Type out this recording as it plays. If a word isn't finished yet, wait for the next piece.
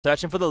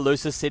Searching for the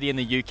loosest city in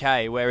the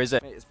UK. Where is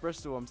it? Mate, it's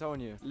Bristol, I'm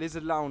telling you.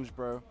 Lizard Lounge,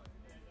 bro.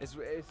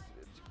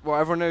 Well,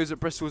 everyone knows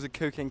that Bristol is the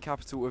cocaine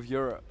capital of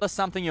Europe. That's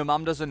something your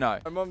mum doesn't know.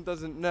 My mum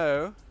doesn't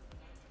know.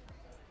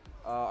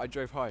 I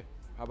drove high.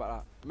 How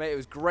about that? Mate, it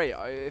was great.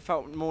 It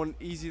felt more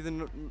easy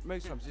than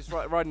most times. Just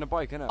riding a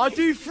bike, innit? I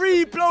do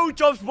 3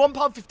 blowjobs,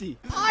 £1.50.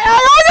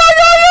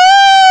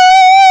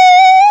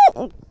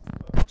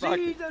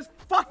 Jesus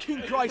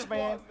fucking Christ,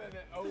 man.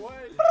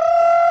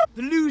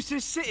 The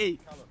loosest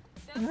city.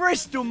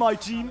 Bristol, my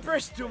team.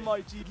 Bristol,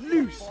 my team.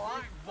 Loose.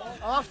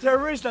 After a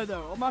Rizzler,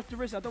 though. I'm after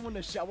Rizzler. I don't want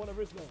this shit. I want a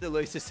Rizzler. The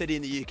loosest city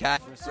in the UK.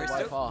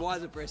 Bristol. Why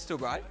is it Bristol,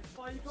 bro?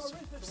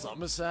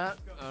 Somerset.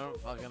 I don't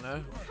fucking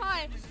know.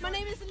 Hi, my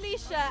name is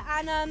Alicia,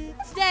 and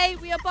today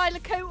we are by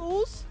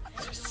Lacotals.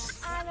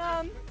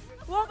 And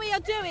what we are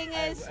doing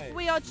is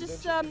we are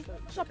just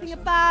shopping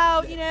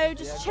about, you know,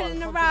 just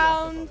chilling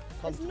around.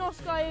 There's a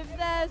nos guy over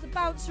there, there's a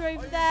bouncer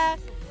over there.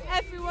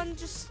 Everyone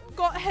just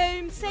got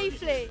home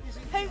safely,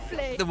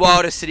 hopefully. The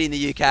wildest city in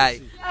the UK.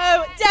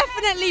 Oh,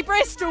 definitely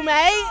Bristol,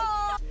 mate.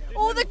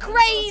 All the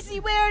crazy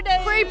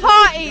weirdos. Free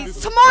parties.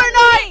 Tomorrow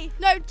night.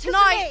 No,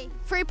 tonight.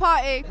 Free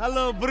party.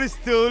 Hello,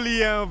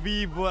 Bristolian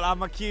people. I'm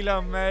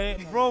Akila,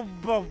 mate. Bro,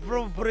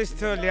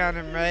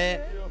 Bristolian,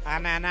 mate.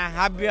 And I'm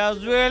happy as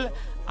well.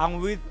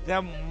 I'm with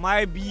them,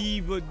 my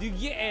people. Do you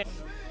get it?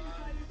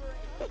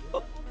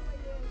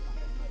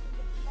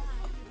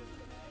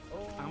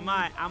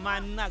 Am I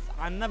nuts?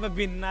 I've never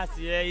been nuts,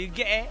 yeah, you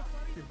get it?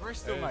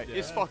 Bristol, mate.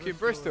 It's fucking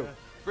Bristol.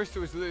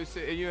 Bristol is the little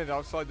city you know,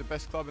 outside the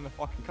best club in the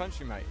fucking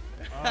country, mate.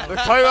 The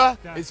Cola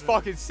is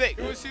fucking sick.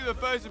 You want to see what the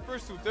birds of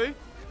Bristol do?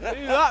 They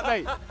do that,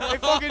 mate. They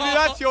fucking do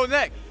that to your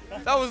neck.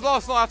 That was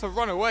last night I had to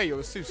run away. I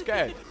was too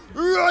scared.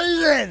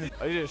 I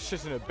did a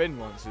shit in a bin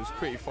once. It was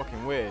pretty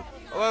fucking weird.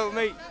 Well,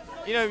 mate,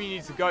 you know when you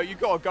need to go. You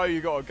gotta go.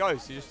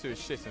 So you just do a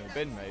shit in a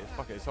bin, mate.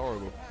 It's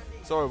horrible.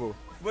 It's horrible.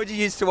 What do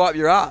you use to wipe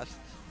your ass?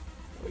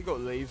 Well, you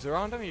got leaves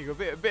around, haven't you? You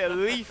got a bit of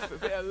leaf. A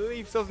bit of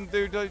leaf doesn't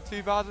do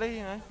too badly,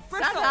 you know.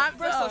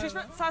 Bristol. She's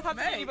from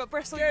Southampton, but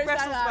Bristol's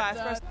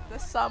best. The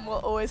sun will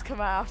always come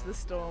out after the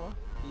storm.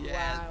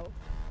 Yeah. Wow.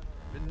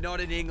 But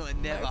not in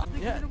England, never.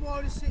 Yeah.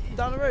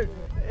 Down the road.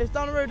 It's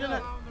down the road, isn't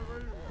it?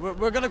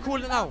 We're gonna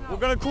call it now. We're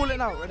gonna call it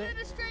now. Ready?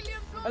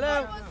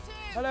 Hello.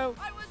 Hello.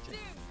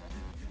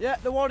 Yeah,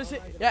 the wildest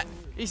city. Yeah.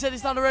 He said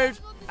it's down the road,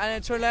 and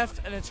then turn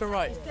left, and then turn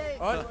right.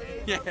 Alright?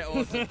 Yeah,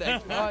 awesome.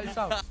 Thanks. Alright,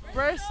 so.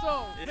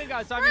 Bristol. I think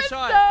guys, don't be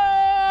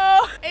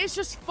shy. It's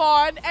just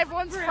fun.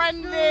 Everyone's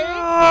friendly.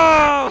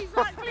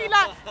 Exactly.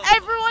 Like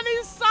everyone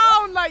is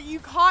sound. Like you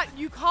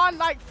can't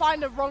like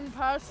find a wrong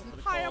person.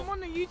 Hi, I'm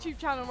on a YouTube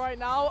channel right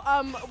now.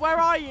 Where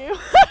are you?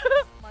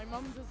 My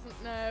mum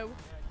doesn't know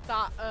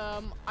that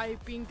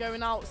I've been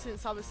going out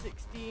since I was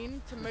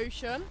 16 to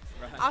motion.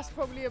 Right. That's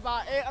probably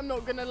about it. I'm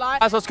not gonna lie.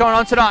 That's what's going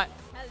on tonight.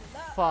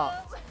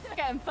 Fuck.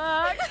 Getting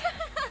fucked.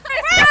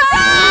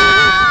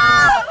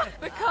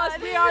 Because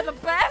we are the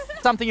best.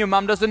 Something your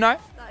mum doesn't know.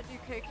 That I do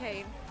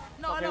cocaine.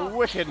 Fucking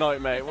wicked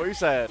night, mate. What are you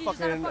saying?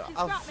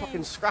 I was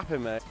fucking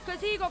scrapping, mate.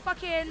 Because he got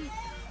fucking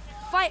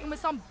fighting with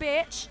some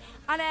bitch,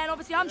 and then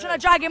obviously I'm trying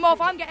to drag him off.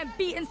 I'm getting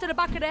beatings to the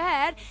back of the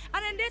head,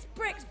 and then this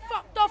prick's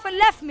fucked off and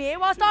left me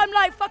whilst I'm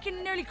like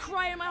fucking nearly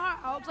crying my heart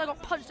out because I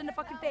got punched in the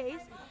fucking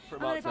face. And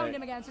then I found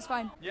him again, so it's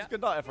fine. Yeah. It's a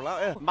good night for out,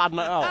 yeah. Mad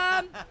night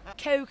out.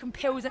 Coke and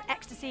pills and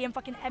ecstasy and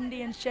fucking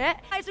MD and shit.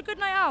 It's a good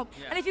night out.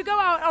 Yeah. And if you go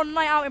out on a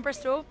night out in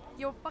Bristol,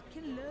 you'll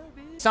fucking love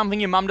it. Something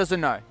your mum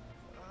doesn't know.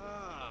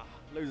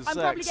 I'm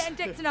probably getting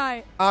dick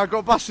tonight. I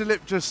got busted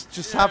lip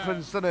just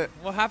happens, doesn't it?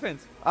 What happened?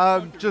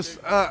 Just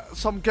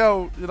some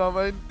girl, you know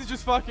what I mean? He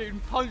just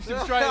fucking punched him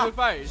straight in the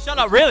face. Shut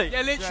up, really?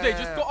 Yeah, literally,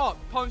 just got up,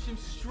 punched him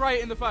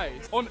straight in the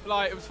face.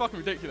 It was fucking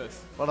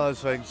ridiculous. One of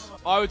those things.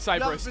 I would say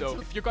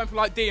Bristol. If you're going for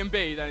like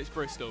D&B, then it's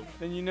Bristol.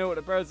 Then you know what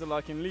the birds are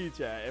like in Leeds,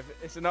 yeah? If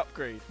it's an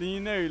upgrade. Then you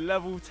know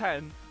level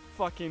 10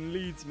 fucking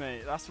Leeds,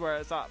 mate. That's where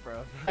it's at,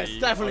 bro. It's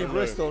definitely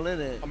Bristol,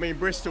 isn't it? I mean,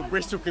 Bristol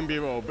can be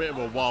a bit of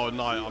a wild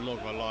night, I'm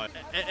not gonna lie.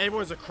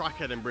 Everyone's a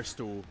crackhead in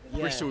Bristol.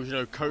 Yeah. Bristol's, you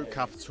know, coke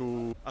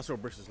capital. That's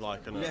what Bristol's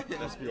like, isn't it?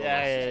 Let's be honest.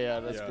 Yeah,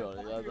 let's be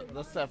honest.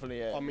 That's definitely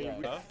it. I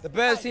mean, the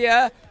birds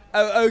here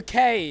are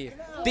okay,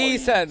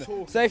 decent.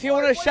 So if you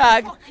want to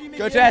shag,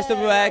 go to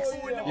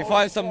SWX, you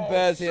find some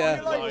birds here.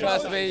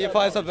 Trust me, you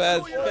find some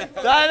birds. No,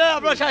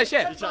 I'm not trying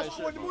shit.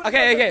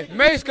 Okay,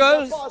 most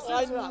girls,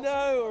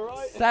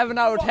 7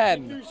 out of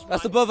 10.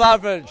 That's above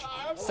average.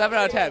 7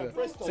 out of 10.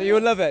 So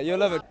you'll love it,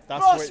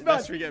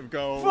 That's where you get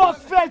gold. Fuck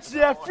feds,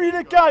 yeah, free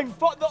the gang,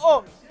 fuck the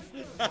ups.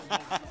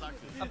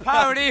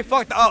 Apparently,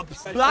 fuck the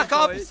ups. Black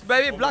ops,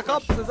 baby, black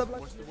ops.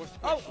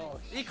 Oh,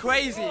 he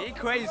crazy.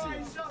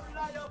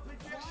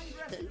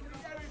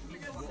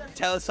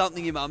 Tell us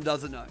something your mum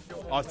doesn't know.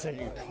 I've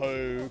taken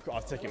coke,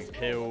 I've taken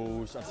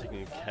pills, I've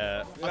taken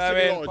cat. I've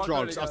taken a lot of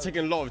drugs. I've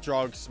taken a lot of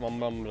drugs my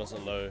mum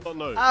doesn't know.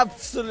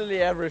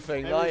 Absolutely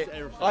everything.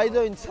 Everything. I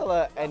don't tell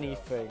her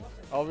anything.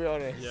 I'll be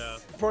honest. Yeah.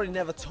 Probably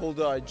never told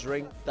her I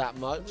drink that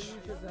much.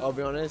 I'll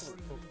be honest.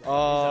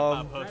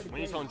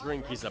 When he's on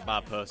drink, he's a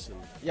bad person.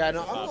 Yeah,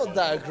 no, I'm not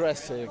that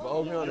aggressive.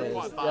 I'll be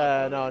honest.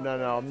 Yeah, no,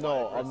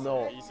 I'm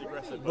not. He's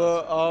aggressive.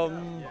 But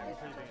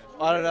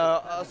I don't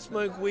know. I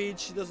smoke weed.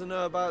 She doesn't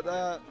know about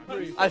that.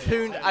 I've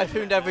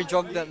hooned every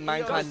drug that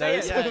mankind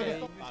knows.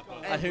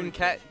 I hoon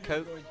cat,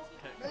 coke,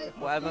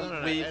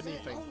 whatever. Weed.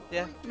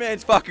 Yeah.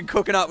 Man's fucking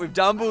cooking up with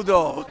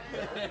Dumbledore.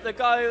 The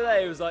guy over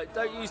there was like,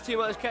 "Don't use too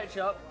much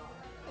ketchup."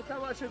 Look how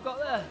much we've got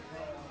there.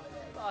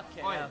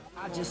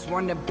 I just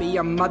wanna be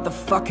a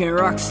motherfucking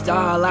rock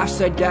star. Life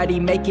so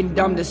dirty, making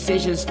dumb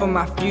decisions for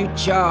my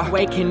future.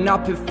 Waking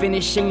up and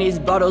finishing these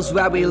bottles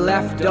where we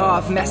left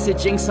off.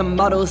 Messaging some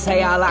models,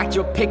 hey, I liked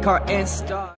your pic on Insta.